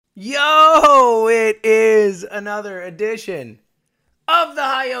Yo, it is another edition of the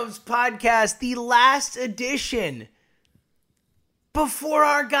High Hopes Podcast, the last edition before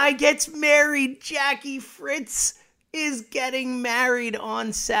our guy gets married. Jackie Fritz is getting married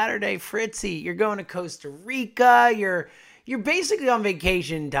on Saturday. Fritzy, you're going to Costa Rica. You're basically on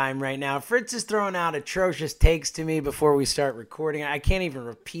vacation time right now. Fritz is throwing out atrocious takes to me before we start recording. I can't even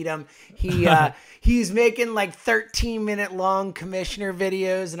repeat them. He's making like 13-minute long commissioner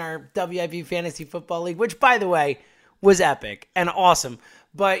videos in our WIP Fantasy Football League, which, by the way, was epic and awesome.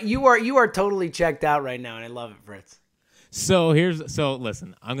 But you are totally checked out right now, and I love it, Fritz. So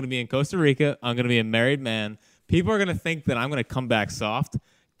listen, I'm going to be in Costa Rica. I'm going to be a married man. People are going to think that I'm going to come back soft.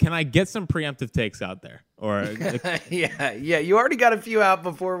 Can I get some preemptive takes out there? Or yeah. You already got a few out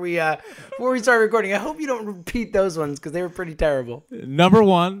before we start recording. I hope you don't repeat those ones because they were pretty terrible. Number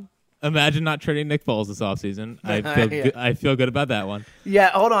one, imagine not trading Nick Foles this offseason. I feel good about that one.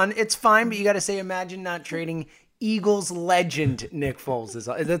 Yeah, hold on. It's fine, but you got to say imagine not trading Eagles legend Nick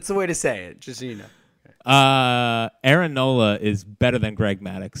Foles. That's the way to say it, just so you know. Aaron Nola is better than Greg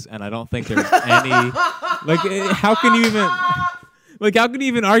Maddux, and I don't think there's any how can you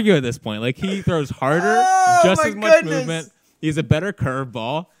even argue at this point? Like, he throws harder, just as much movement. He's a better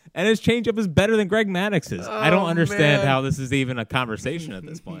curveball, and his changeup is better than Greg Maddox's. I don't understand how this is even a conversation at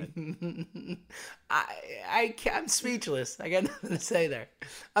this point. I'm speechless. I got nothing to say there.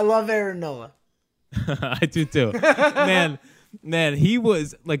 I love Aaron Nola. I do too. Man, he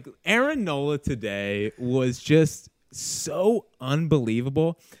was like, Aaron Nola today was just so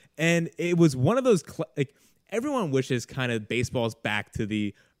unbelievable. And it was one of those, everyone wishes kind of baseball's back to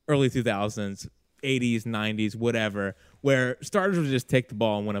the early 2000s, 80s, 90s, whatever, where starters would just take the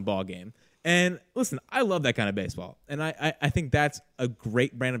ball and win a ball game. And listen, I love that kind of baseball. And I think that's a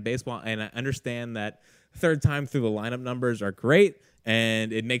great brand of baseball. And I understand that third time through the lineup numbers are great.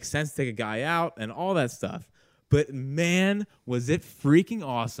 And it makes sense to take a guy out and all that stuff. But man, was it freaking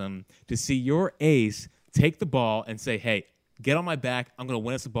awesome to see your ace take the ball and say, hey, get on my back. I'm going to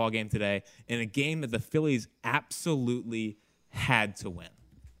win us a ball game today in a game that the Phillies absolutely had to win.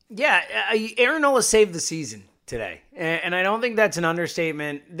 Yeah, Aaron Nola saved the season today, and I don't think that's an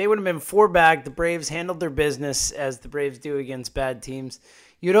understatement. They would have been 4 back. The Braves handled their business as the Braves do against bad teams.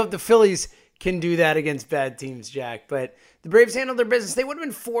 You'd hope the Phillies can do that against bad teams, Jack, but the Braves handled their business. They would have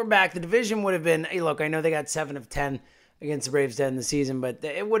been 4 back. The division would have been, hey, look, I know they got 7 of 10 against the Braves to end the season, but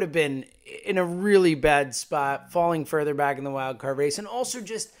it would have been in a really bad spot, falling further back in the wild card race. And also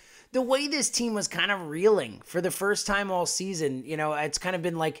just the way this team was kind of reeling for the first time all season. You know, it's kind of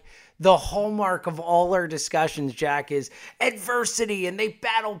been like the hallmark of all our discussions, Jack, is adversity, and they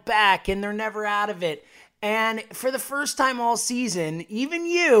battle back and they're never out of it. And for the first time all season, even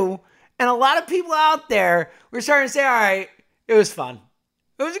you and a lot of people out there were starting to say, all right, it was fun.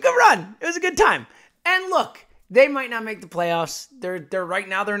 It was a good run. It was a good time. And look, they might not make the playoffs. They're right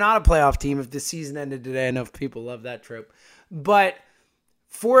now, they're not a playoff team if the season ended today. I know people love that trope. But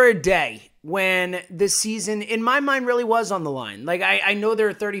for a day when the season, in my mind, really was on the line. Like, I know there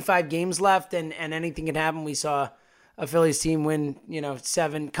are 35 games left and anything can happen. We saw a Phillies team win,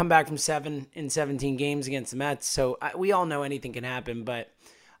 7, come back from 7 in 17 games against the Mets. So we all know anything can happen. But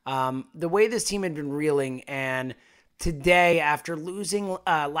the way this team had been reeling, and today, after losing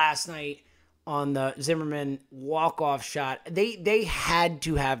last night on the Zimmerman walk-off shot, they had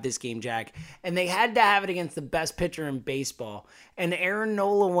to have this game, Jack, and they had to have it against the best pitcher in baseball. And Aaron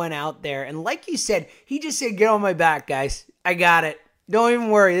Nola went out there, and like you said, he just said, get on my back, guys. I got it. Don't even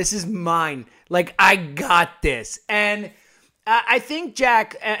worry. This is mine. Like, I got this. And I think,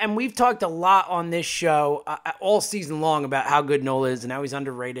 Jack, and we've talked a lot on this show all season long about how good Nola is and how he's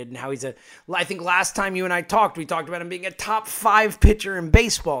underrated and how I think last time you and I talked, we talked about him being a top 5 pitcher in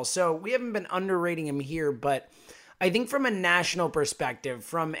baseball. So we haven't been underrating him here, but I think from a national perspective,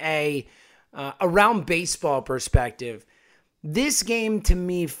 from a around baseball perspective, this game to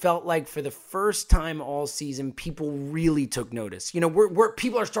me felt like for the first time all season, people really took notice.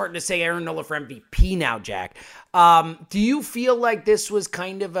 People are starting to say Aaron Nola for MVP now, Jack. Do you feel like this was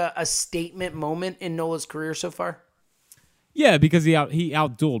kind of a statement moment in Nola's career so far? Yeah, because he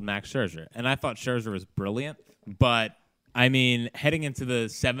outdueled Max Scherzer, and I thought Scherzer was brilliant. But I mean, heading into the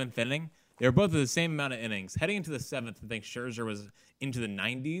 7th inning, they were both at the same amount of innings. Heading into the 7th, I think Scherzer was into the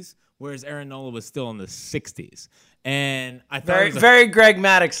 90s, whereas Aaron Nola was still in the 60s. And I thought very Greg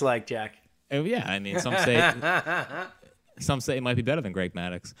Maddux like, Jack. Oh, yeah, I mean, some say it might be better than Greg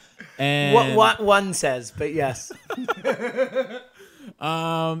Maddux. And what one says, but yes.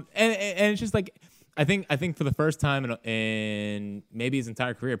 And it's just like, I think for the first time in maybe his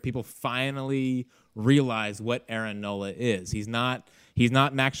entire career, people finally realize what Aaron Nola is. He's not He's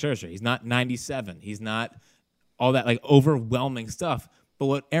not Max Scherzer. He's not 97. He's not all that like overwhelming stuff. But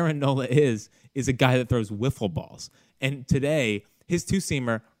what Aaron Nola is a guy that throws wiffle balls. And today, his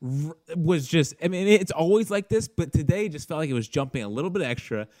two-seamer was just, I mean, it's always like this, but today just felt like it was jumping a little bit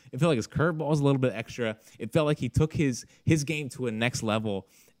extra. It felt like his curveball was a little bit extra. It felt like he took his game to a next level.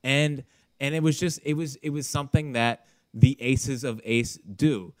 And it was just, it was something that the aces of ace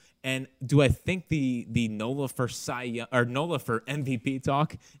do. And do I think the Nola for Cy Young, or Nola for MVP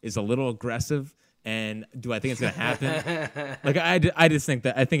talk is a little aggressive? And do I think it's going to happen? Like I just think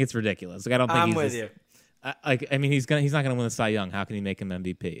that I think it's ridiculous. Like I don't think I'm with you. I mean, he's not going to win the Cy Young. How can he make him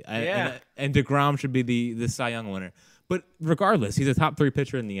MVP? And DeGrom should be the Cy Young winner. But regardless, he's a top 3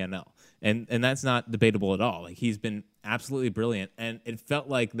 pitcher in the NL, and that's not debatable at all. Like he's been absolutely brilliant, and it felt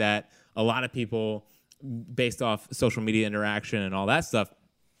like that a lot of people, based off social media interaction and all that stuff,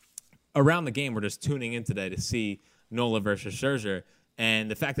 around the game were just tuning in today to see Nola versus Scherzer.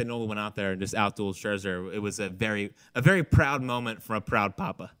 And the fact that Nola went out there and just outdueled Scherzer, it was a very proud moment for a proud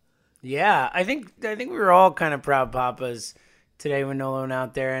papa. Yeah, I think we were all kind of proud papas today when Nola went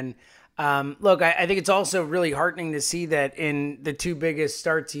out there. And look, I think it's also really heartening to see that in the 2 biggest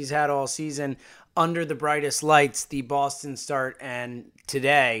starts he's had all season, under the brightest lights, the Boston start and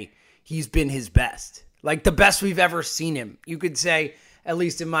today, he's been his best. Like the best we've ever seen him. You could say, at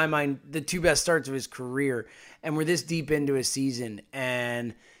least in my mind, the 2 best starts of his career. And we're this deep into his season.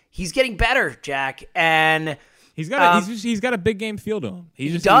 And he's getting better, Jack. And he's got a big game feel to him.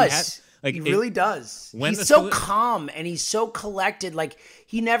 He does. He really does. He's so calm and he's so collected. Like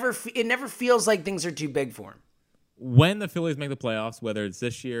it never feels like things are too big for him. When the Phillies make the playoffs, whether it's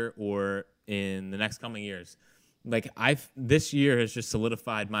this year or in the next coming years, like this year has just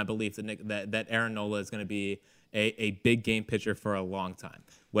solidified my belief that Aaron Nola is going to be a big game pitcher for a long time.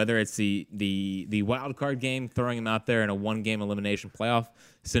 Whether it's the wild card game, throwing him out there in a 1-game elimination playoff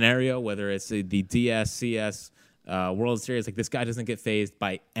scenario, whether it's the DS, CS, World Series, like this guy doesn't get fazed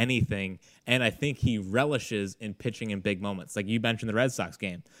by anything, and I think he relishes in pitching in big moments. Like you mentioned the Red Sox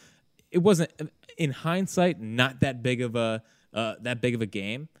game, it wasn't, in hindsight, not that big of a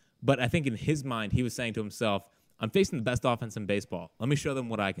game, but I think in his mind he was saying to himself, I'm facing the best offense in baseball. Let me show them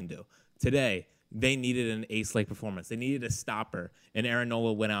what I can do. Today, they needed an ace-like performance. They needed a stopper, and Aaron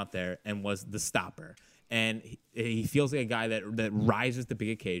Nola went out there and was the stopper. And he feels like a guy that rises to big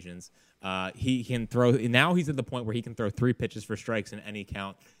occasions. He can throw. Now he's at the point where he can throw 3 pitches for strikes in any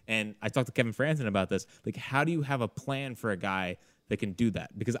count. And I talked to Kevin Franzen about this. Like, how do you have a plan for a guy that can do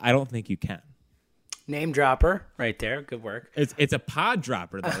that? Because I don't think you can. Name dropper right there. Good work. It's a pod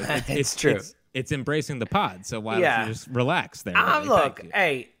dropper, though. It's true. It's embracing the pod. So why don't you just relax there? Look,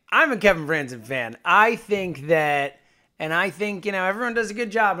 hey, I'm a Kevin Franzen fan. I think that, and I think, everyone does a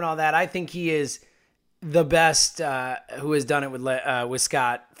good job and all that. I think he is the best who has done it with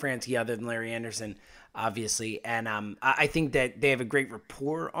Scott Franzke, other than Larry Anderson, obviously. And I think that they have a great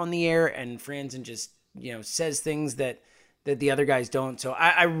rapport on the air, and Franzen just, says things that the other guys don't. So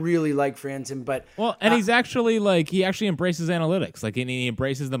I really like Franzen, but he's actually he actually embraces analytics, and he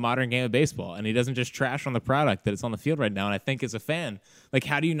embraces the modern game of baseball, and he doesn't just trash on the product that it's on the field right now. And I think as a fan,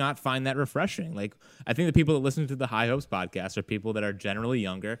 how do you not find that refreshing? I think the people that listen to the High Hopes podcast are people that are generally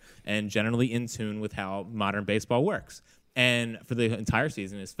younger and generally in tune with how modern baseball works. And for the entire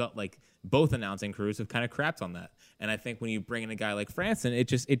season, it's felt like both announcing crews have kind of crapped on that. And I think when you bring in a guy like Franzen,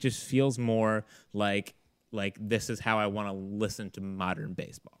 it just feels more like this is how I want to listen to modern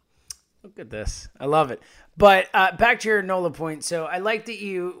baseball. Look at this. I love it. But back to your Nola point. So I like that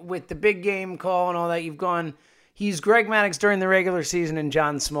you, with the big game call and all that, you've gone, he's Greg Maddux during the regular season and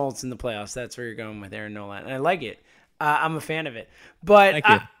John Smoltz in the playoffs. That's where you're going with Aaron Nola. And I like it. I'm a fan of it. But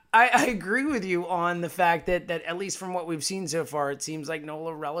I agree with you on the fact that at least from what we've seen so far, it seems like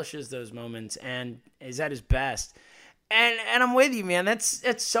Nola relishes those moments and is at his best. And I'm with you, man. That's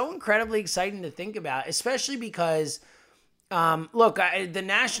so incredibly exciting to think about, especially because, the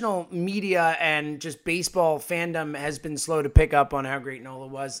national media and just baseball fandom has been slow to pick up on how great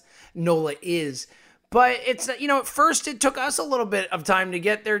Nola is. But it's, at first it took us a little bit of time to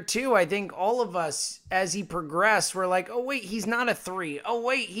get there too. I think all of us, as he progressed, were like, oh wait, he's not a 3. Oh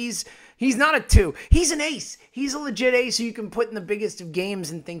wait, he's not a 2. He's an ace. He's a legit ace who you can put in the biggest of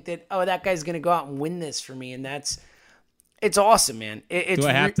games and think that, oh, that guy's going to go out and win this for me. And it's awesome, man. Do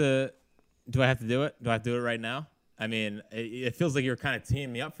I have to do it? Do I have to do it right now? I mean, it feels like you're kind of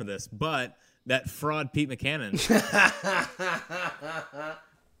teeing me up for this, but that fraud Pete Mackanin.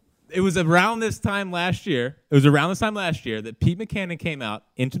 It was around this time last year that Pete Mackanin came out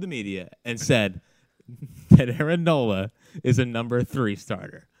into the media and said that Aaron Nola is a number 3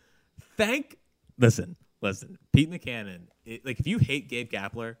 starter. Listen, Pete Mackanin like if you hate Gabe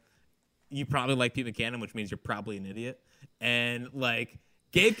Kapler, you probably like Pete Mackanin, which means you're probably an idiot. And like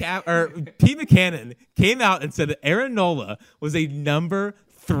Pete Mackanin came out and said that Aaron Nola was a number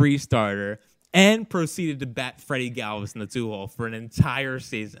 3 starter and proceeded to bat Freddie Galvis in the 2-hole for an entire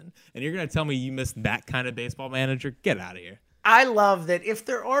season. And you're going to tell me you missed that kind of baseball manager? Get out of here. I love that if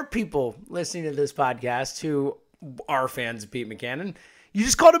there are people listening to this podcast who are fans of Pete Mackanin, you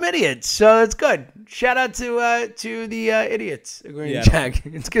just called them idiots, so it's good. Shout out to the idiots. Agreeing to Jack.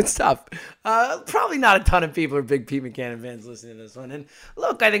 It's good stuff. Probably not a ton of people are big Pete Mackanin fans listening to this one. And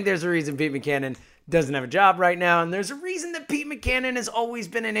look, I think there's a reason Pete Mackanin doesn't have a job right now, and there's a reason that Pete Mackanin has always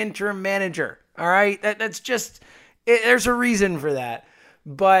been an interim manager. All right, that's just there's a reason for that.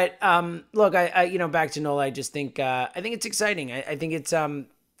 But look, I back to Nola. I just think I think it's exciting. I think it's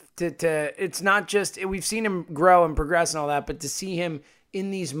it's not just we've seen him grow and progress and all that, but to see him in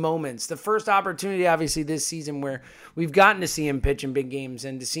these moments, the first opportunity obviously this season where we've gotten to see him pitch in big games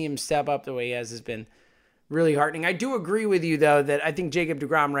and to see him step up the way he has been really heartening. I do agree with you though that I think Jacob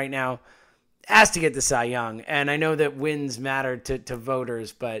deGrom right now has to get the Cy Young, and I know that wins matter to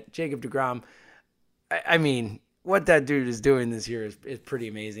voters, but Jacob deGrom, I mean, what that dude is doing this year is pretty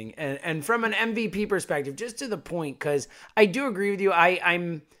amazing. And from an MVP perspective, just to the point, because I do agree with you,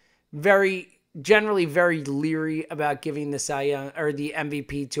 I'm generally very leery about giving the Cy Young or the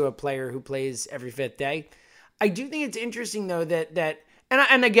MVP to a player who plays every 5th day. I do think it's interesting though that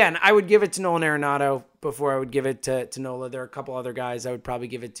and again, I would give it to Nolan Arenado before I would give it to Nola. There are a couple other guys I would probably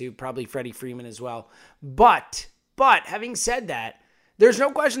give it to, probably Freddie Freeman as well. But having said that, there's no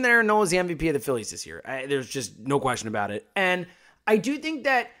question that Aaron Nola is the MVP of the Phillies this year. There's just no question about it. And I do think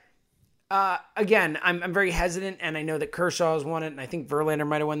that, again, I'm very hesitant, and I know that Kershaw has won it, and I think Verlander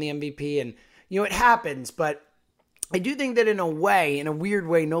might have won the MVP, and, it happens. But I do think that in a weird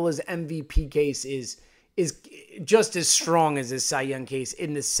way, Nola's MVP case is just as strong as his Cy Young case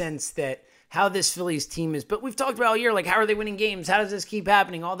in the sense that how this Phillies team is. But we've talked about all year, like, how are they winning games? How does this keep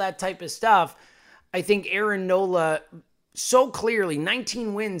happening? All that type of stuff. I think Aaron Nola so clearly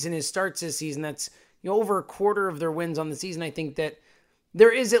 19 wins in his starts this season. That's over a quarter of their wins on the season. I think that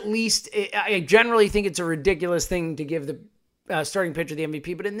there is at least, I generally think it's a ridiculous thing to give the starting pitcher the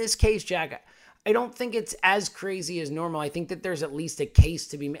MVP. But in this case, Jack, I don't think it's as crazy as normal. I think that there's at least a case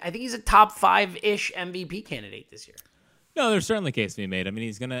to be made. I think he's a top 5-ish MVP candidate this year. No, there's certainly a case to be made. I mean,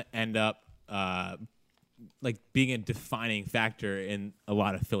 he's going to end up like being a defining factor in a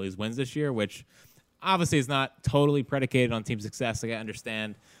lot of Phillies wins this year, which obviously is not totally predicated on team success. Like, I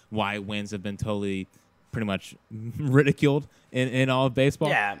understand why wins have been totally pretty much ridiculed in all of baseball.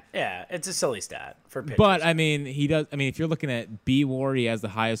 Yeah, it's a silly stat for pitchers. But I mean, if you're looking at B WAR, he has the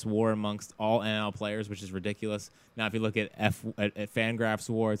highest WAR amongst all NL players, which is ridiculous. Now, if you look at Fangraphs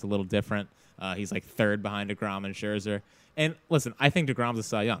WAR, it's a little different. He's like 3rd behind DeGrom and Scherzer. And listen, I think DeGrom's a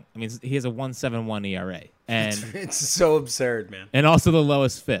Cy Young. I mean, he has a 1.71 ERA, and it's so absurd, man. And also the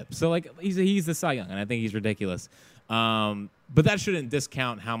lowest FIP. So like, he's the Cy Young, and I think he's ridiculous. But that shouldn't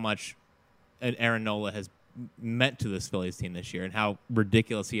discount how much Aaron Nola has meant to this Phillies team this year and how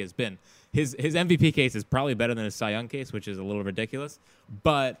ridiculous he has been. His MVP case is probably better than his Cy Young case, which is a little ridiculous.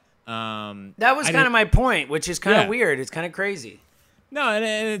 But that was kind of my point, which is kind of weird. It's kind of crazy. No, and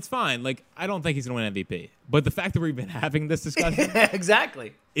it's fine. Like, I don't think he's going to win MVP. But the fact that we've been having this discussion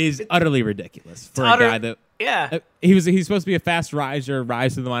exactly is utterly ridiculous for a guy that he's supposed to be a fast rise to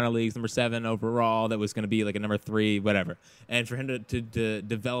the minor leagues, number 7 overall, that was going to be like a number 3, whatever. And for him to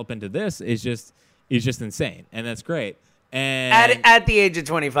develop into this is just insane, and that's great. And at the age of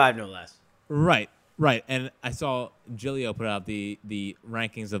 25, no less. Right. And I saw Giglio put out the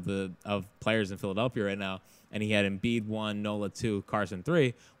rankings of players in Philadelphia right now, and he had Embiid 1, Nola 2, Carson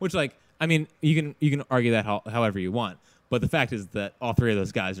 3, which, like, I mean, you can argue that however you want, but the fact is that all 3 of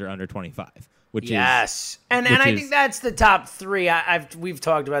those guys are under 25, which is and I think that's the top 3. We've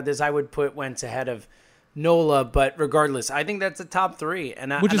talked about this. I would put Wentz ahead of Nola, but regardless, I think that's the top 3,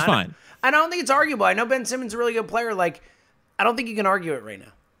 which is fine. I don't think it's arguable. I know Ben Simmons is a really good player. Like, I don't think you can argue it right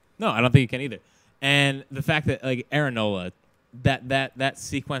now. No, I don't think you can either. And the fact that, like, Aaron Nola, that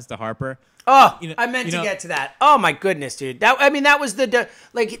sequence to Harper. Oh, I meant to get to that. Oh my goodness, dude. That was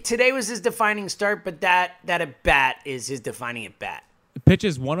today was his defining start, but that at bat is his defining at bat.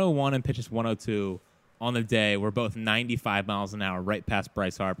 Pitches 101 and pitches 102 on the day were both 95 miles an hour, right past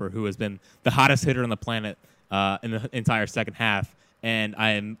Bryce Harper, who has been the hottest hitter on the planet in the entire second half. And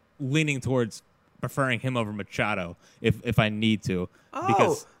I am leaning towards preferring him over Machado if I need to.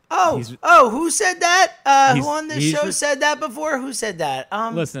 Who said that? Who on this show said that before? Who said that?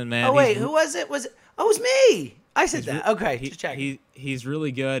 Listen, man. Oh, wait, who was it? It was me. I said that. Okay, just check. He's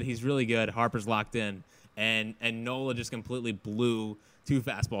really good. He's really good. Harper's locked in. and Nola just completely blew 2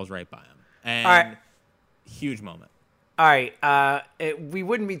 fastballs right by him. And All right. huge moment. All right. We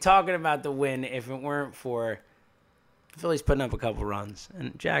wouldn't be talking about the win if it weren't for the Phillies putting up a couple runs.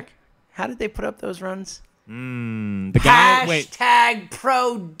 And Jack, how did they put up those runs? The guy. Wait. Hashtag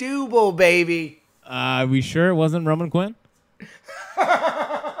Pro Double, baby. Are we sure it wasn't Roman Quinn?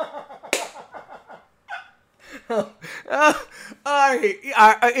 All right.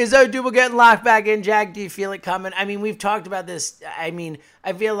 Is Odubel getting locked back in, Jack? Do you feel it coming? I mean, we've talked about this. I mean,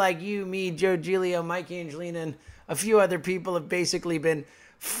 I feel like you, me, Joe Giglio, Mike Angelina, and a few other people have basically been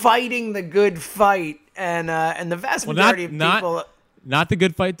fighting the good fight, and the vast majority of people. Not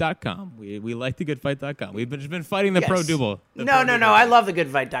thegoodfight.com. We like thegoodfight.com. We've just been fighting the Pro Double. No. I love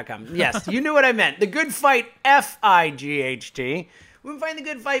thegoodfight.com. Yes, you knew what I meant. The Good Fight, FIGHT. We've been fighting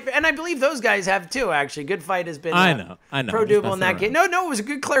the Good Fight, and I believe those guys have too. Actually, Good Fight has been. I know. Pro Double in that case. No, it was a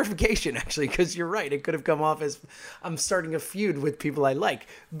good clarification actually, because you're right. It could have come off as I'm starting a feud with people I like.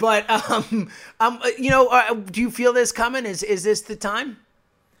 But do you feel this coming? Is this the time?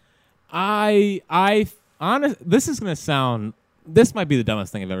 This is gonna sound. This might be the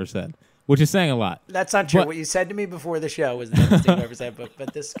dumbest thing I've ever said, which is saying a lot. That's not true. What you said to me before the show was the dumbest thing I've ever said,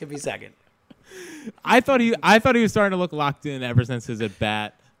 but this could be second. I thought he was starting to look locked in ever since his at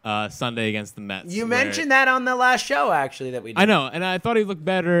bat Sunday against the Mets. You mentioned that on the last show actually that we did. I know, and I thought he looked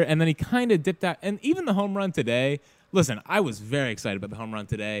better, and then he kind of dipped out. And even the home run today. Listen, I was very excited about the home run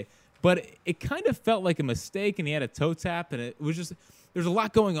today, but it kind of felt like a mistake, and he had a toe tap, and it was just there's a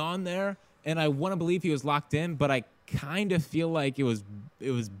lot going on there, and I want to believe he was locked in, but I kind of feel like it was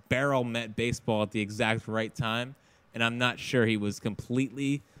barrel Met baseball at the exact right time, and I'm not sure he was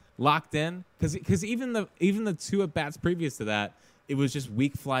completely locked in because even the 2 at bats previous to that, it was just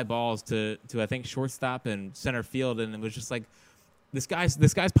weak fly balls to I think shortstop and center field, and it was just like this guy's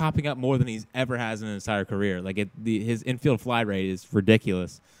popping up more than he's ever has in his entire career. Like his infield fly rate is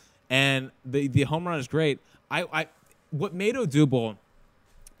ridiculous, and the home run is great. What made Odubel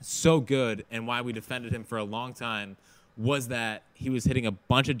so good and why we defended him for a long time was that he was hitting a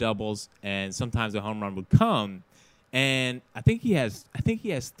bunch of doubles, and sometimes a home run would come. And I think he has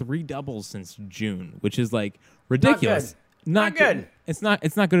 3 doubles since June, which is like ridiculous. Not good. It's not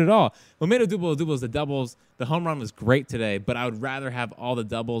good at all. What made Odubel is the doubles. The home run was great today, but I would rather have all the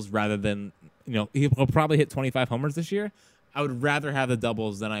doubles rather than he'll probably hit 25 homers this year. I would rather have the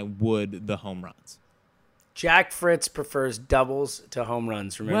doubles than I would the home runs. Jack Fritz prefers doubles to home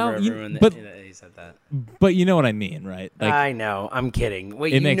runs. Remember everyone he said that. But you know what I mean, right? Like, I know. I'm kidding.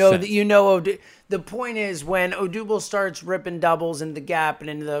 Wait, it makes sense. The point is when Odubel starts ripping doubles into the gap and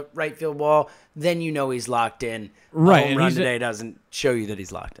into the right field wall, then you know he's locked in. Right. The home run today doesn't show you that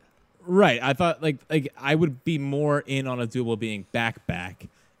he's locked in. Right. I thought like I would be more in on Odubel being back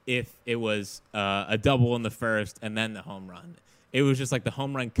if it was a double in the first and then the home run. It was just like the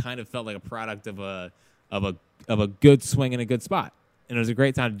home run kind of felt like a product of a good swing in a good spot, and it was a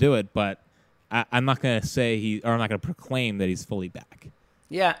great time to do it. But I'm not going to say I'm not going to proclaim that he's fully back.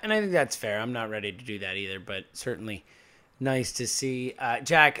 Yeah, and I think that's fair. I'm not ready to do that either, but certainly nice to see.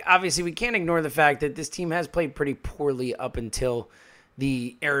 Jack, obviously we can't ignore the fact that this team has played pretty poorly up until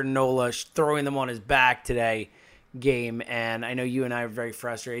the Aaron Nola throwing them on his back today game, and I know you and I are very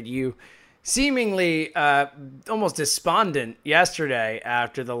frustrated. You seemingly almost despondent yesterday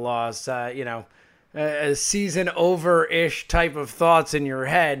after the loss, a season over-ish type of thoughts in your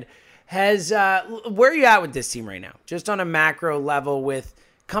head. Where are you at with this team right now? Just on a macro level with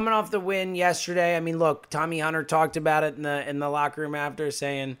coming off the win yesterday. I mean, look, Tommy Hunter talked about it in the locker room after,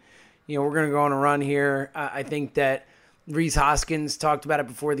 saying, we're going to go on a run here. I think that Rhys Hoskins talked about it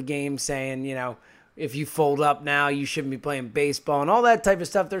before the game, saying, if you fold up now, you shouldn't be playing baseball and all that type of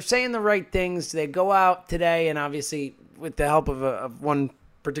stuff. They're saying the right things. They go out today and obviously with the help of one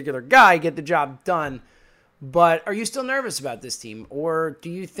particular guy get the job done. But are you still nervous about this team, or do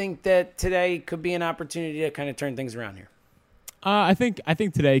you think that today could be an opportunity to kind of turn things around here? I think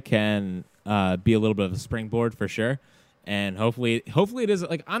today can be a little bit of a springboard for sure, and hopefully it is.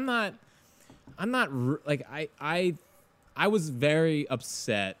 Like I'm not like I was very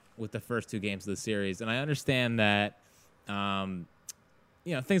upset with the first 2 games of the series, and I understand that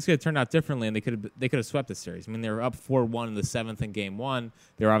things could have turned out differently, and they could have swept the series. I mean, they were up 4-1 in the 7th in Game 1.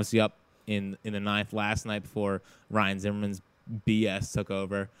 They were obviously up in the 9th last night before Ryan Zimmerman's BS took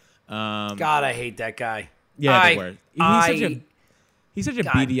over. God, I hate that guy. Yeah, he's such a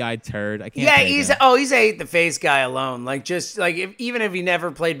beady-eyed turd. I can't. Yeah, he's a hate the face guy alone. Like even if he never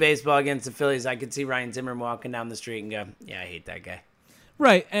played baseball against the Phillies, I could see Ryan Zimmerman walking down the street and go, "Yeah, I hate that guy."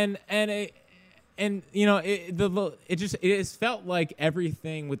 Right, it just felt like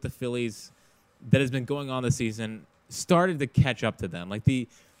everything with the Phillies that has been going on this season started to catch up to them. Like the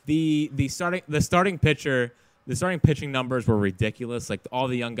starting pitching numbers were ridiculous. Like all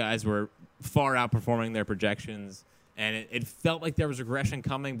the young guys were far outperforming their projections, and it felt like there was regression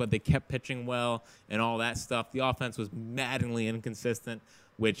coming, but they kept pitching well and all that stuff. The offense was maddeningly inconsistent,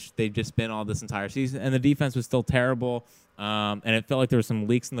 which they've just been all this entire season, and the defense was still terrible, and it felt like there were some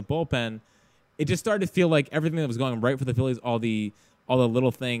leaks in the bullpen. It just started to feel like everything that was going right for the Phillies, all the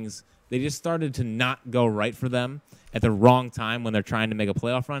little things, they just started to not go right for them at the wrong time when they're trying to make a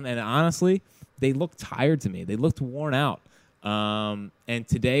playoff run. And honestly, they looked tired to me. They looked worn out. And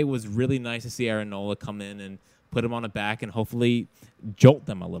today was really nice to see Aaron Nola come in and put him on the back and hopefully jolt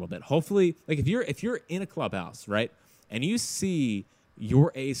them a little bit. Hopefully, like if you're in a clubhouse, right, and you see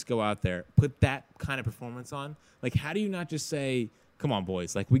your ace go out there, put that kind of performance on, like how do you not just say, come on,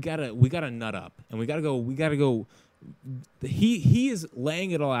 boys, like we gotta nut up and we gotta go. He is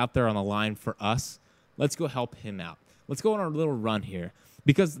laying it all out there on the line for us. Let's go help him out. Let's go on our little run here,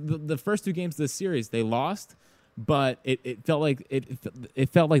 because the first two games of this series they lost, but it felt like it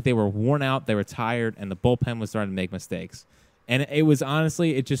felt like they were worn out, they were tired, and the bullpen was starting to make mistakes. And it was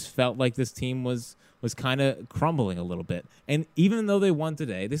honestly, it just felt like this team was kind of crumbling a little bit. And even though they won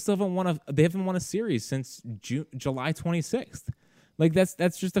today, they still haven't won a series since July 26th. Like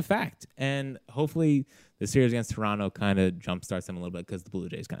that's just a fact. And hopefully the series against Toronto kind of jumpstarts them a little bit because the Blue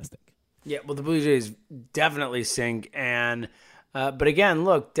Jays kind of stink. Yeah, well, the Blue Jays definitely stink. And but again,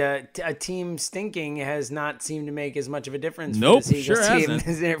 look, a team stinking has not seemed to make as much of a difference for this Eagles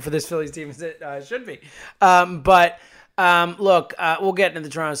team, for this Phillies team as it should be. But look, we'll get into the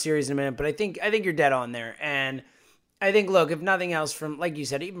Toronto series in a minute. But I think you're dead on there. And I think, look, if nothing else, from like you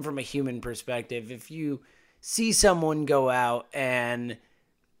said, even from a human perspective, if you see someone go out and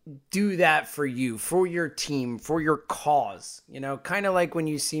do that for you, for your team, for your cause, kind of like when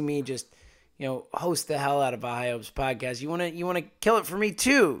you see me just, host the hell out of a High Hopes podcast. You want to kill it for me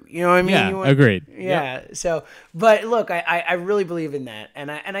too. You know what I mean? Yeah, agreed. Yeah. Yep. So, but look, I really believe in that.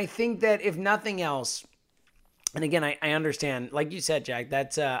 And I think that if nothing else, and again, I understand, like you said, Jack,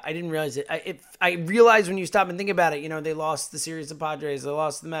 that's, I didn't realize it. I realized when you stop and think about it, they lost the series to Padres, they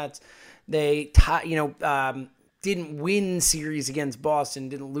lost to the Mets. They, didn't win series against Boston,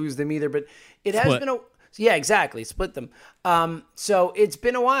 didn't lose them either, but it has been yeah, exactly, split them. So it's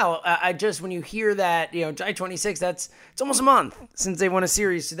been a while. I just, when you hear that, July 26, it's almost a month since they won a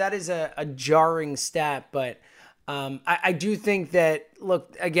series. So that is a jarring stat, but I do think that,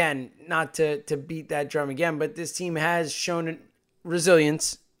 look, again, not to beat that drum again, but this team has shown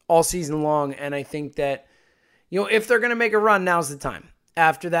resilience all season long, and I think that, if they're going to make a run, now's the time.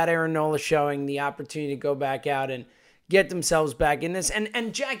 After that Aaron Nola showing, the opportunity to go back out and get themselves back in this.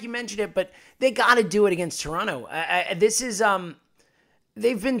 And Jack, you mentioned it, but they got to do it against Toronto. This is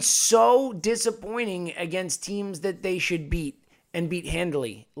they've been so disappointing against teams that they should beat and beat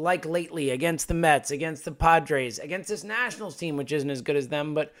handily, like lately against the Mets, against the Padres, against this Nationals team, which isn't as good as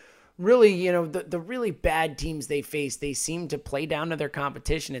them, but really, the really bad teams they face, they seem to play down to their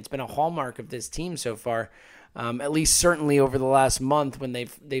competition. It's been a hallmark of this team so far. At least certainly over the last month when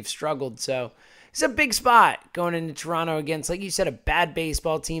they've struggled. So it's a big spot going into Toronto against, like you said, a bad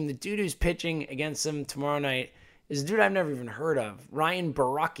baseball team. The dude who's pitching against them tomorrow night is a dude I've never even heard of, Ryan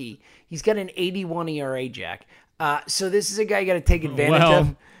Baraki. He's got an 81 ERA, Jack. So this is a guy you got to take advantage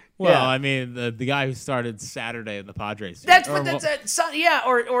of. Well, yeah. I mean, the guy who started Saturday in the Padres.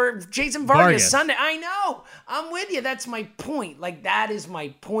 Or Jason Vargas Sunday. I know. I'm with you. That's my point. Like, that is my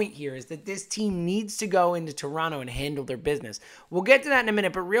point here, is that this team needs to go into Toronto and handle their business. We'll get to that in a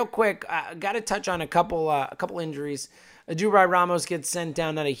minute, but real quick, I got to touch on a couple injuries. Adubai Ramos gets sent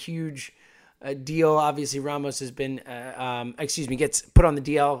down, not a huge deal. Obviously, Ramos has been, gets put on the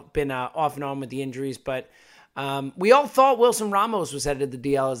DL, been off and on with the injuries, but we all thought Wilson Ramos was headed to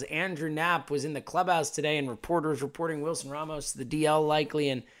the DL, as Andrew Knapp was in the clubhouse today and reporters reporting Wilson Ramos to the DL likely.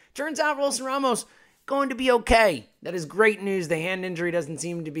 And turns out Wilson Ramos going to be okay. That is great news. The hand injury doesn't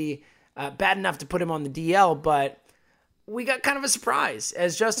seem to be bad enough to put him on the DL, but we got kind of a surprise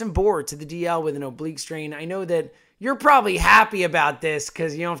as Justin Bour to the DL with an oblique strain. I know that you're probably happy about this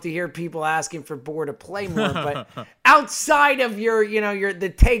because you don't have to hear people asking for Bour to play more, but outside of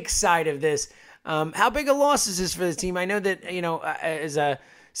the take side of this, how big a loss is this for the team? I know that, as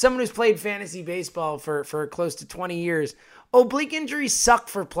someone who's played fantasy baseball for close to 20 years, oblique injuries suck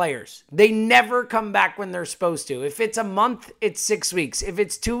for players. They never come back when they're supposed to. If it's a month, it's 6 weeks. If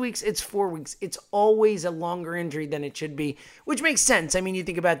it's 2 weeks, it's 4 weeks. It's always a longer injury than it should be, which makes sense. I mean, you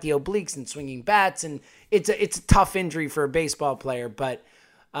think about the obliques and swinging bats, and it's a tough injury for a baseball player, but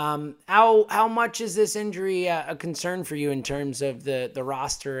How much is this injury a concern for you in terms of the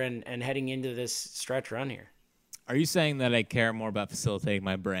roster and heading into this stretch run here? Are you saying that I care more about facilitating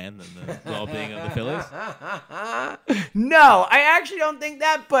my brand than the well-being of the Phillies? No, I actually don't think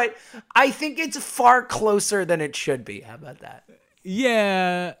that, but I think it's far closer than it should be. How about that?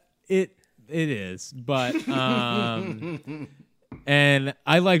 Yeah, it is, but and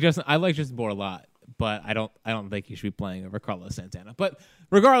I like Justin Bour a lot, but I don't think he should be playing over Carlos Santana. But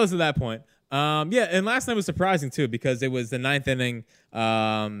regardless of that point, yeah, and last night was surprising too because it was the ninth inning.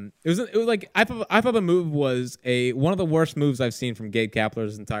 It was like I thought the move was one of the worst moves I've seen from Gabe Kapler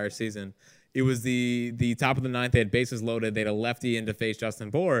this entire season. It was the top of the ninth. They had bases loaded. They had a lefty in to face Justin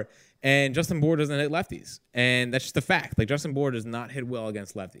Bour, and Justin Bour doesn't hit lefties, and that's just a fact. Like Justin Bour does not hit well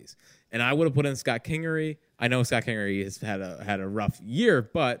against lefties, and I would have put in Scott Kingery. I know Scott Kingery has had a rough year,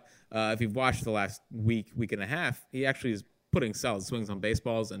 but if you've watched the last week and a half, he actually is putting solid swings on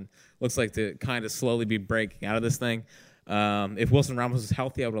baseballs and looks like to kind of slowly be breaking out of this thing. If Wilson Ramos was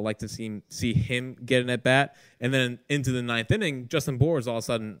healthy, I would have liked to see him get an at bat. And then into the ninth inning, Justin Bour is all of a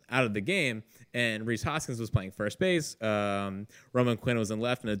sudden out of the game, and Rhys Hoskins was playing first base. Roman Quinn was in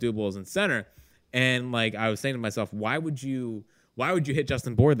left, and Adubel was in center. And like I was saying to myself, why would you hit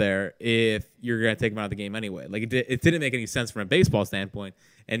Justin Bour there if you're going to take him out of the game anyway? Like it didn't make any sense from a baseball standpoint.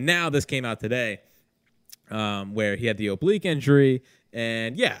 And now this came out today. Where he had the oblique injury.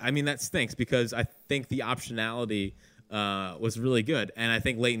 And, yeah, I mean, that stinks because I think the optionality was really good. And I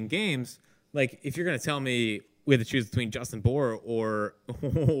think late in games, like, if you're going to tell me we have to choose between Justin Bour or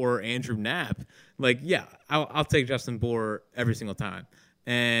Andrew Knapp, like, yeah, I'll take Justin Bour every single time.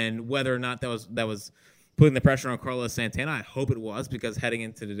 And whether or not that was putting the pressure on Carlos Santana, I hope it was, because heading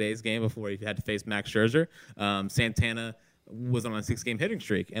into today's game before he had to face Max Scherzer, Santana was on a 6-game hitting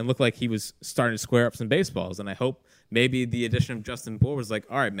streak and looked like he was starting to square up some baseballs. And I hope maybe the addition of Justin Bour was like,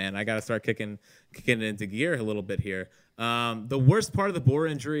 all right, man, I got to start kicking it into gear a little bit here. The worst part of the Bour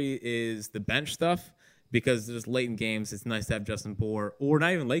injury is the bench stuff, because there's late in games, it's nice to have Justin Bour, or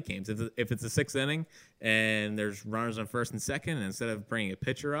not even late games. If it's a 6th inning and there's runners on first and second, and instead of bringing a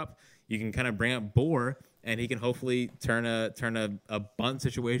pitcher up, you can kind of bring up Bour, and he can hopefully turn a bunt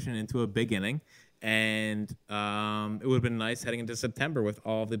situation into a big inning. And it would have been nice heading into September with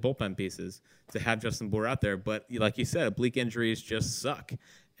all the bullpen pieces to have Justin Bour out there. But like you said, oblique injuries just suck,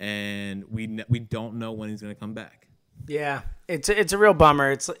 and we don't know when he's going to come back. Yeah, it's a real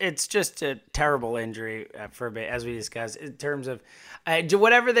bummer. It's just a terrible injury for a bit, as we discussed, in terms of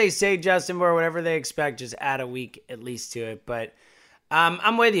whatever they say, Justin Bour, whatever they expect, just add a week at least to it. But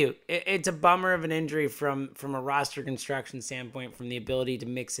I'm with you. It's a bummer of an injury from a roster construction standpoint, from the ability to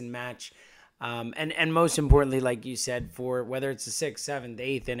mix and match. And most importantly, like you said, for whether it's the 6th, 7th,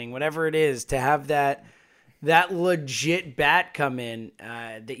 8th inning, whatever it is, to have that legit bat come in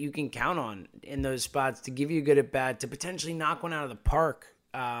that you can count on in those spots to give you a good at bat, to potentially knock one out of the park.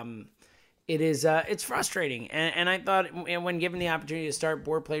 It's frustrating. And I thought when given the opportunity to start,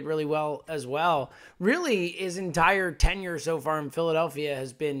 Bour played really well as well. Really, his entire tenure so far in Philadelphia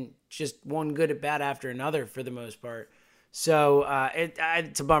has been just one good at bat after another for the most part. So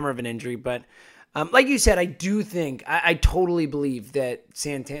it's a bummer of an injury, but like you said, I do think I totally believe that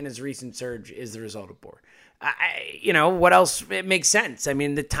Santana's recent surge is the result of Bour. What else? It makes sense. I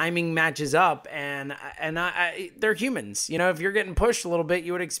mean, the timing matches up, and they're humans. If you're getting pushed a little bit,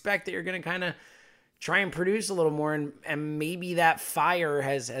 you would expect that you're going to kind of try and produce a little more, and maybe that fire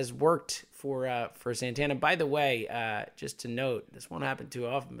has worked for Santana. By the way, just to note, this won't happen too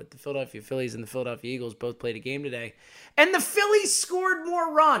often, but the Philadelphia Phillies and the Philadelphia Eagles both played a game today, and the Phillies scored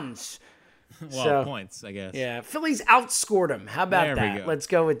more runs. Well, points, I guess. Yeah, Phillies outscored them. How about there that? We go. Let's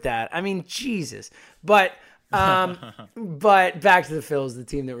go with that. I mean, Jesus. But but back to the Phils, the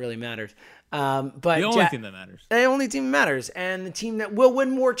team that really matters. But the only team that matters. The only team that matters, and the team that will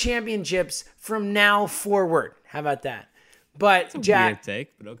win more championships from now forward. How about that? But It's a Jack, weird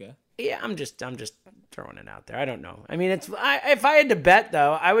take, but okay. Yeah, I'm just throwing it out there. I don't know. I mean, if I had to bet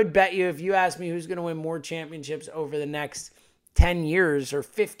though, I would bet you, if you asked me who's going to win more championships over the next 10 years or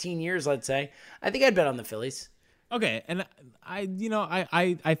 15 years, let's say, I think I'd bet on the Phillies. Okay, and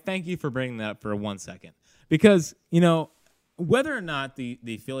I thank you for bringing that up for 1 second, because whether or not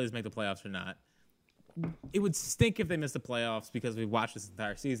the Phillies make the playoffs or not, it would stink if they miss the playoffs, because we've watched this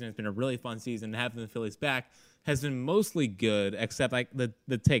entire season. It's been a really fun season. Having the Phillies back has been mostly good, except like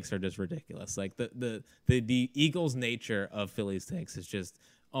the takes are just ridiculous. Like the Eagles' nature of Phillies takes has just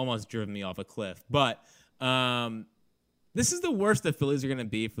almost driven me off a cliff. But this is the worst the Phillies are going to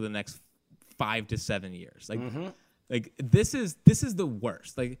be for the next 5 to 7 years. Like this is the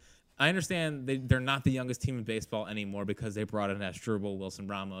worst. Like I understand they're not the youngest team in baseball anymore because they brought in Asdrubal, Wilson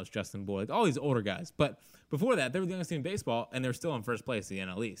Ramos, Justin Boyd, all these older guys. But before that, they were the youngest team in baseball, and they're still in first place in the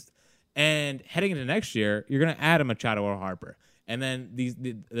NL East. And heading into next year, you're going to add a Machado or Harper. And then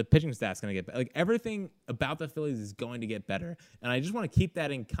the pitching staff's going to get better. Like, everything about the Phillies is going to get better. And I just want to keep that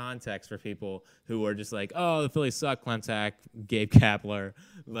in context for people who are just like, oh, the Phillies suck, Clentak, Gabe Kapler.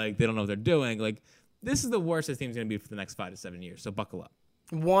 Like, they don't know what they're doing. Like, this is the worst this team's going to be for the next 5 to 7 years. So buckle up.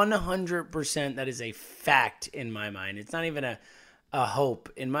 100%. That is a fact in my mind. It's not even a hope.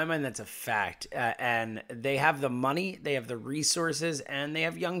 In my mind, that's a fact. And they have the money, they have the resources, and they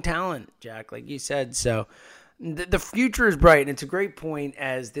have young talent, Jack, like you said. So the future is bright, and it's a great point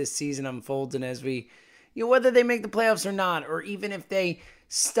as this season unfolds and as we, whether they make the playoffs or not, or even if they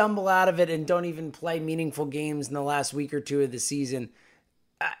stumble out of it and don't even play meaningful games in the last week or two of the season,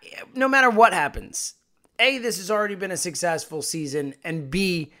 no matter what happens, A, this has already been a successful season, and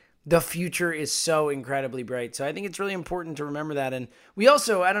B, the future is so incredibly bright. So I think it's really important to remember that. And we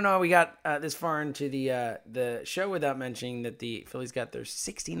also, I don't know how we got this far into the show without mentioning that the Phillies got their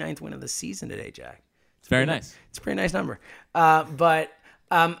 69th win of the season today, Jack. It's very nice. It's a pretty nice number. But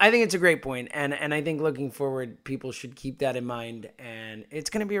I think it's a great point. And I think looking forward, people should keep that in mind. And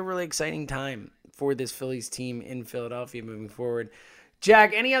it's going to be a really exciting time for this Phillies team in Philadelphia moving forward.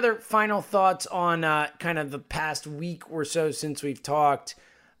 Jack, any other final thoughts on kind of the past week or so since we've talked,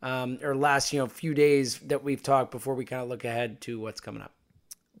 or last few days that we've talked before we kind of look ahead to what's coming up?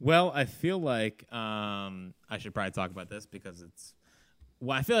 Well, I feel like I should probably talk about this because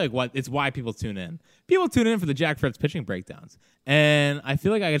I feel like it's why people tune in. People tune in for the Jack Fritz pitching breakdowns, and I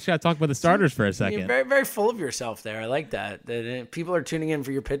feel like I just got to talk about the starters for a second. You're very, very full of yourself there. I like that. That people are tuning in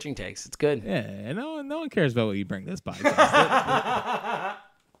for your pitching takes. It's good. Yeah, no one cares about what you bring this podcast.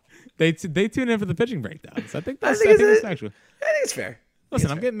 they tune in for the pitching breakdowns. I think that's actually. I think it's fair. Listen,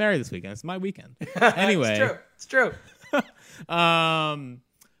 I'm getting married this weekend. It's my weekend. Anyway, it's true.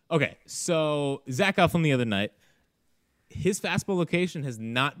 Okay, so Zach Eflin the other night, his fastball location has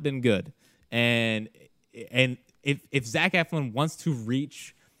not been good, and if Zach Eflin wants to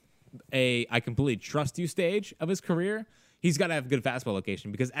reach a I completely trust you stage of his career, he's got to have good fastball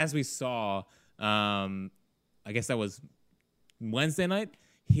location because as we saw, I guess that was Wednesday night,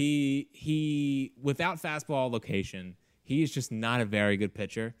 he without fastball location, he is just not a very good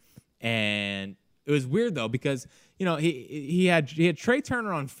pitcher. And it was weird though because he had Trey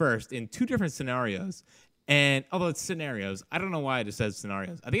Turner on first in 2 different scenarios. And although it's scenarios, I don't know why it just says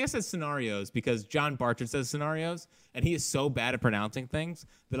scenarios. I think I said scenarios because John Bartlett says scenarios, and he is so bad at pronouncing things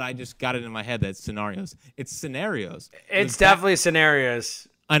that I just got it in my head that it's scenarios. It's scenarios. It's definitely scenarios.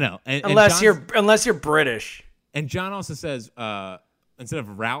 I know. Unless you're British. And John also says instead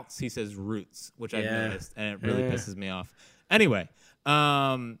of routes, he says routes, which I've noticed, and it really pisses me off. Anyway,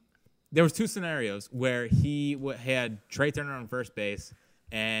 there was 2 scenarios where he had Trey Turner on first base.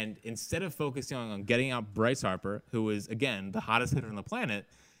 And instead of focusing on getting out Bryce Harper, who is, again, the hottest hitter on the planet,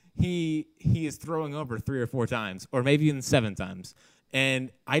 he is throwing over 3 or 4 times, or maybe even 7 times.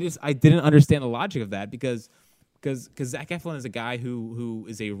 And I didn't understand the logic of that because Zach Eflin is a guy who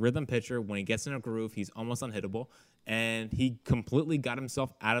is a rhythm pitcher. When he gets in a groove, he's almost unhittable. And he completely got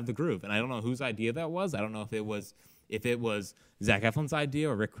himself out of the groove. And I don't know whose idea that was. I don't know if it was Zach Eflin's idea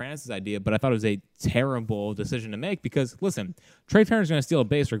or Rick Krantz's idea, but I thought it was a terrible decision to make because, listen, Trey Turner's going to steal a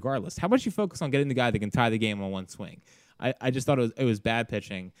base regardless. How about you focus on getting the guy that can tie the game on one swing? I just thought it was bad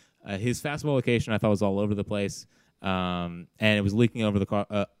pitching. His fastball location I thought was all over the place, and it was leaking over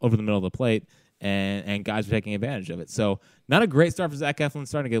the middle of the plate, and guys were taking advantage of it. So not a great start for Zach Eflin.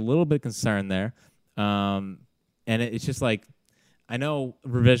 Starting to get a little bit concerned there, and it's just like I know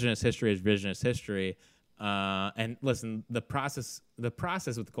revisionist history is revisionist history. And listen, the process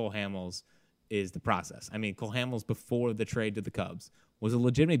with Cole Hamels is the process. I mean, Cole Hamels before the trade to the Cubs was a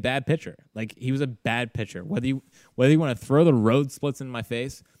legitimately bad pitcher. Like, he was a bad pitcher. Whether you want to throw the road splits in my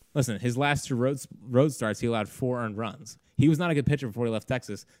face, listen, his last 2 road starts, he allowed 4 earned runs. He was not a good pitcher before he left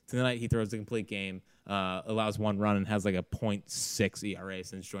Texas. Tonight, he throws a complete game, allows 1 run, and has like a .6 ERA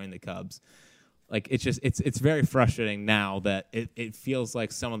since joining the Cubs. Like, it's very frustrating now that it feels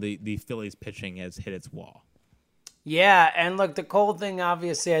like some of the Phillies pitching has hit its wall. Yeah, and look, the Cole thing,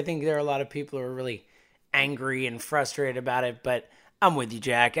 obviously, I think there are a lot of people who are really angry and frustrated about it, but I'm with you,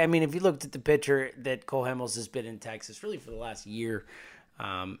 Jack. I mean, if you looked at the pitcher that Cole Hamels has been in Texas really for the last year,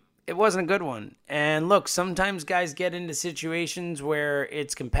 it wasn't a good one. And look, sometimes guys get into situations where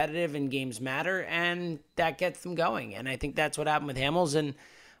it's competitive and games matter, and that gets them going. And I think that's what happened with Hamels, and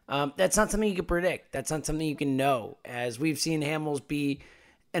that's not something you can predict. That's not something you can know. As we've seen Hamels be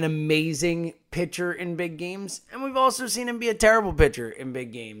an amazing pitcher in big games, and we've also seen him be a terrible pitcher in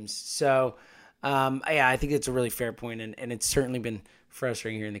big games. So, yeah, I think it's a really fair point, and it's certainly been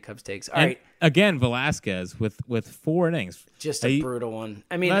frustrating here in the Cubs takes. All right. Again, Velasquez with 4 innings. Just a brutal one.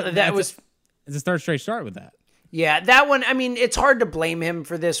 I mean, it's a straight start with that. Yeah, that one, I mean, it's hard to blame him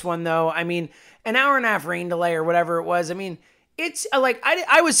for this one, though. I mean, an hour and a half rain delay or whatever it was. I mean, it's like,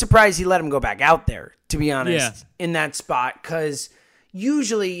 I was surprised he let him go back out there, to be honest, in that spot, because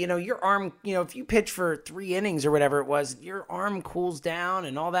usually, your arm, if you pitch for 3 innings or whatever it was, your arm cools down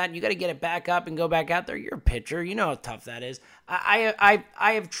and all that. And you got to get it back up and go back out there. You're a pitcher. You know how tough that is. I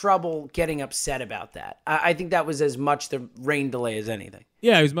have trouble getting upset about that. I think that was as much the rain delay as anything.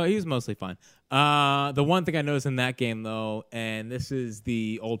 Yeah, he was mostly fine. The one thing I noticed in that game, though, and this is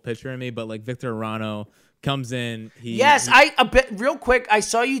the old pitcher in me, but like Victor Arano comes in. Real quick, I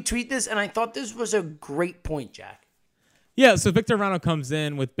saw you tweet this, and I thought this was a great point, Jack. Yeah, so Victor Arano comes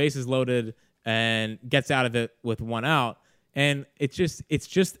in with bases loaded and gets out of it with 1 out, and it's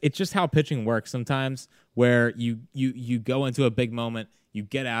just how pitching works sometimes, where you go into a big moment, you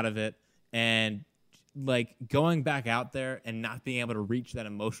get out of it, and like going back out there and not being able to reach that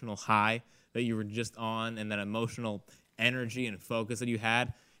emotional high that you were just on and that emotional energy and focus that you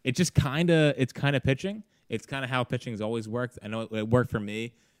had, it's kind of pitching. It's kind of how pitching's always worked. I know it worked for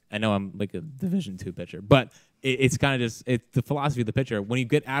me. I know I'm like a Division II pitcher, but it's kind of it's the philosophy of the pitcher. When you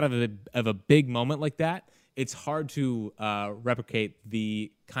get out of a big moment like that, it's hard to replicate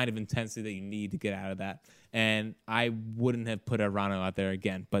the kind of intensity that you need to get out of that. And I wouldn't have put Arano out there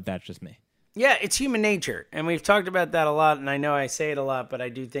again, but that's just me. Yeah, it's human nature, and we've talked about that a lot. And I know I say it a lot, but I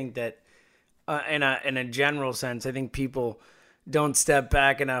do think that in a general sense, I think people don't step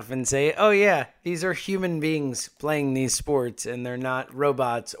back enough and say, oh yeah, these are human beings playing these sports and they're not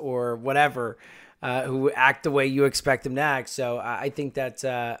robots or whatever who act the way you expect them to act. So I think it's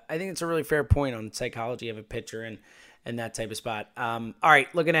a really fair point on psychology of a pitcher and that type of spot. All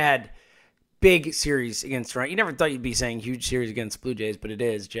right, looking ahead, big series against Toronto. You never thought you'd be saying huge series against Blue Jays, but it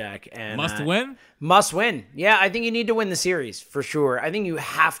is, Jack. And must win? Must win. Yeah, I think you need to win the series for sure. I think you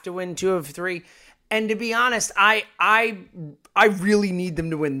have to win 2 of 3. And to be honest, I really need them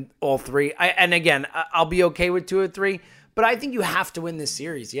to win all 3. And again, I'll be okay with 2 of 3, but I think you have to win this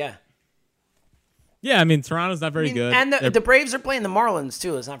series. Yeah. Yeah, I mean, Toronto's not very good. And the Braves are playing the Marlins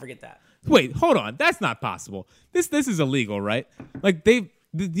too. Let's not forget that. Wait, hold on. That's not possible. This is illegal, right? Like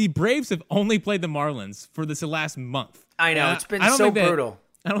the Braves have only played the Marlins for this last month. I know. It's been so brutal.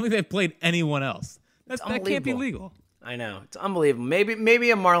 I don't think they've played anyone else. That can't be legal. I know. It's unbelievable. Maybe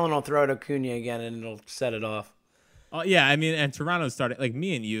a Marlin will throw at Acuna again and it'll set it off. Oh yeah, I mean, and Toronto started, like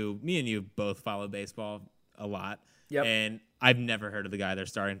me and you both follow baseball a lot. Yep. And I've never heard of the guy they're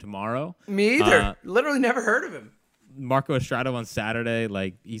starting tomorrow. Me either. Literally never heard of him. Marco Estrada on Saturday,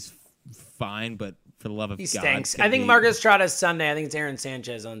 like he's fine, but for the love of God, he stinks. I think Marco Estrada's Sunday. I think it's Aaron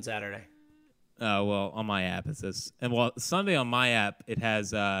Sanchez on Saturday. Oh well, on my app it says, and well, Sunday on my app it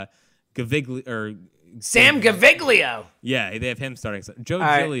has Gavigli or. Sam Gaviglio. Yeah, they have him starting. Joe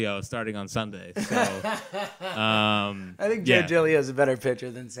Giglio starting on Sunday. So, I think Joe Giglio is a better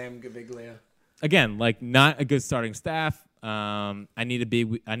pitcher than Sam Gaviglio. Again, like not a good starting staff. I need a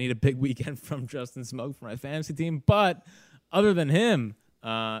big weekend from Justin Smoke for my fantasy team. But other than him,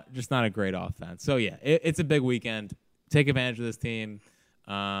 just not a great offense. So yeah, it's a big weekend. Take advantage of this team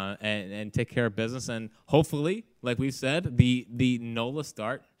and take care of business. And hopefully, like we've said, the Nola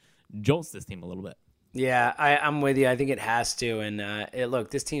start jolts this team a little bit. Yeah, I'm with you. I think it has to. And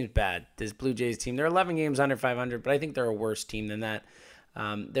look, this team's bad. This Blue Jays team, they're 11 games under 500, but I think they're a worse team than that.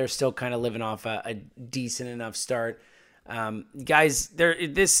 They're still kind of living off a decent enough start. Guys,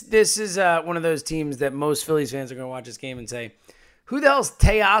 this is one of those teams that most Phillies fans are going to watch this game and say, who the hell's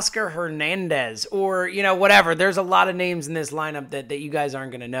Teoscar Hernandez? Or, whatever. There's a lot of names in this lineup that you guys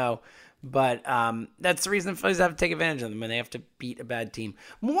aren't going to know. But that's the reason the Phillies have to take advantage of them, and they have to beat a bad team.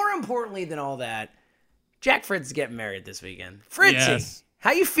 More importantly than all that, Jack Fritz is getting married this weekend. Fritzy, yes.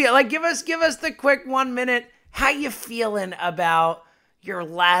 How you feel? Like, give us the quick 1 minute. How you feeling about your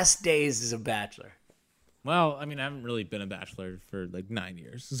last days as a bachelor? Well, I mean, I haven't really been a bachelor for like 9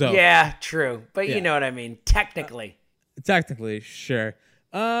 years. So yeah, true. But you know what I mean. Technically, sure.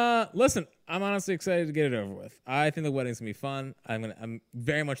 Listen, I'm honestly excited to get it over with. I think the wedding's gonna be fun. I'm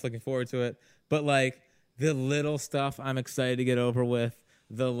very much looking forward to it. But like the little stuff, I'm excited to get over with.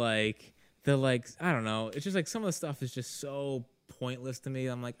 I don't know. It's just like some of the stuff is just so pointless to me.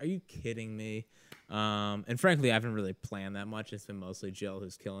 I'm like, are you kidding me? And frankly, I haven't really planned that much. It's been mostly Jill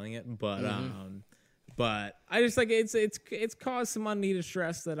who's killing it. But but I just like it's caused some unneeded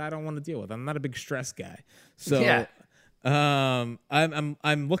stress that I don't want to deal with. I'm not a big stress guy. So I'm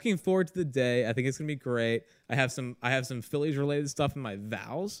looking forward to the day. I think it's gonna be great. I have some Phillies related stuff in my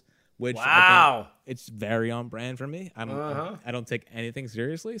vows, which I think it's very on brand for me. I don't take anything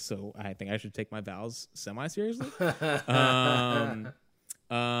seriously, so I think I should take my vows semi seriously. But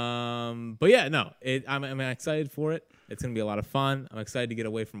yeah, no, I'm excited for it. It's gonna be a lot of fun. I'm excited to get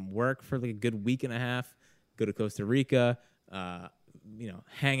away from work for like a good week and a half. Go to Costa Rica,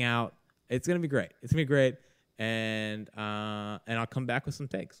 hang out. It's gonna be great. And I'll come back with some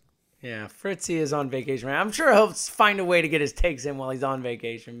takes. Yeah, Fritzy is on vacation. Right? I'm sure he'll find a way to get his takes in while he's on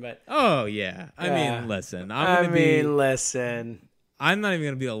vacation. But oh yeah, I mean, listen. Listen. I'm not even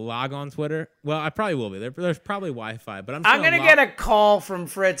gonna be a log on Twitter. Well, I probably will be. There's probably Wi-Fi, but I'm gonna get a call from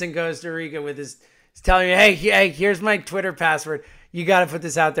Fritz in Costa Rica with his telling me, hey, here's my Twitter password. You got to put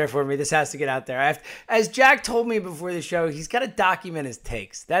this out there for me. This has to get out there. As Jack told me before the show, he's got to document his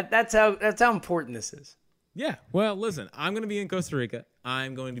takes. That's how important this is. Yeah. Well, listen, I'm going to be in Costa Rica.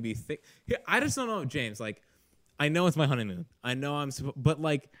 I'm going to be thick. I just don't know, James. Like, I know it's my honeymoon. I know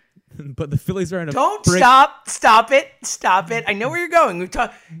but the Phillies are in a. Don't stop it. I know where you're going. We've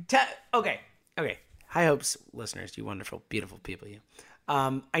talked. Okay. High hopes, listeners. You wonderful, beautiful people. You.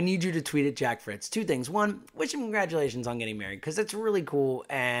 I need you to tweet at Jack Fritz. Two things. One, wish him congratulations on getting married because it's really cool.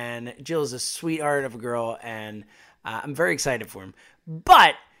 And Jill is a sweetheart of a girl, and I'm very excited for him.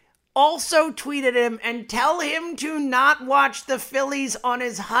 But also tweet at him and tell him to not watch the Phillies on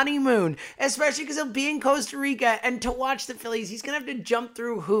his honeymoon, especially because he'll be in Costa Rica. And to watch the Phillies, he's going to have to jump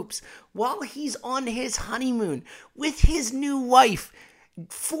through hoops while he's on his honeymoon with his new wife.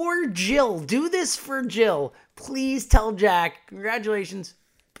 For Jill. Do this for Jill. Please tell Jack, congratulations,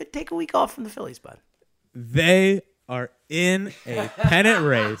 but take a week off from the Phillies, bud. They are in a pennant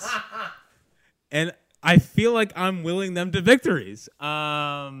race, and I feel like I'm willing them to victories.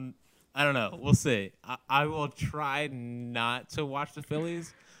 I don't know. We'll see. I will try not to watch the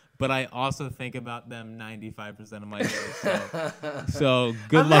Phillies, but I also think about them 95% of my days. So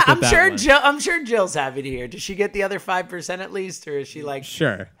good luck with that one. I'm sure Jill's happy to hear. Does she get the other 5% at least, or is she like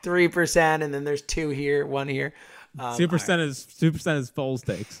 3% and then there's 2 here, 1 here? 2% is Foles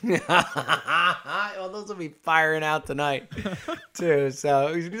takes. Well, those will be firing out tonight too.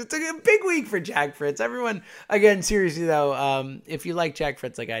 So it's a big week for Jack Fritz. Everyone, again, seriously though, if you like Jack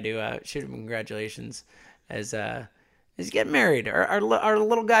Fritz like I do, shoot him congratulations as getting married. Our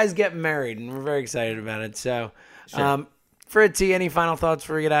little guys getting married, and we're very excited about it. So, Fritzy, any final thoughts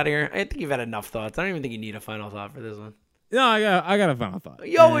before we get out of here? I think you've had enough thoughts. I don't even think you need a final thought for this one. No, I got a final thought.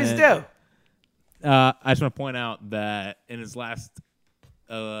 You always do. I just want to point out that in his last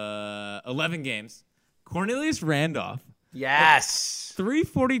 11 games, Cornelius Randolph, yes,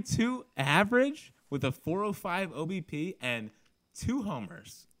 342 average with a 405 OBP and 2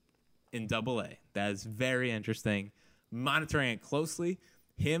 homers in Double-A. That is very interesting. Monitoring it closely.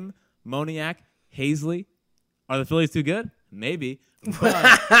 Him, Moniak, Hazley. Are the Phillies too good? Maybe.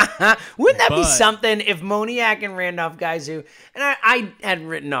 But, wouldn't that be something if Moniak and Randolph, guys who, and I had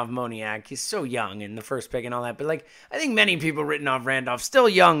written off Moniak. He's so young in the first pick and all that. But like, I think many people written off Randolph, still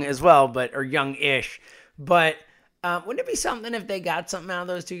young as well, or young-ish. But wouldn't it be something if they got something out of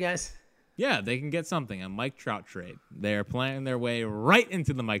those two guys? Yeah, they can get something. A Mike Trout trade. They're planning their way right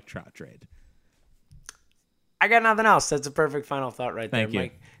into the Mike Trout trade. I got nothing else. That's a perfect final thought right there. Thank you.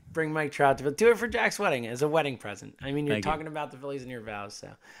 Mike, bring Mike Trout to do it for Jack's wedding as a wedding present. I mean, you're talking about the Phillies in your vows. So,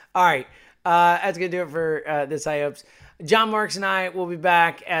 all right, that's gonna do it for this IOPS. John Marks and I will be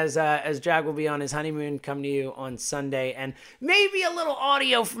back as Jack will be on his honeymoon. Come to you on Sunday, and maybe a little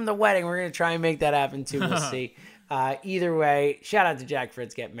audio from the wedding. We're gonna try and make that happen too. We'll see. Either way, shout out to Jack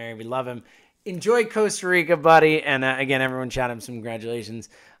Fritz getting married. We love him. Enjoy Costa Rica, buddy. And again, everyone shout him some congratulations.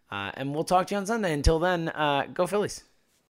 And we'll talk to you on Sunday. Until then, go Phillies.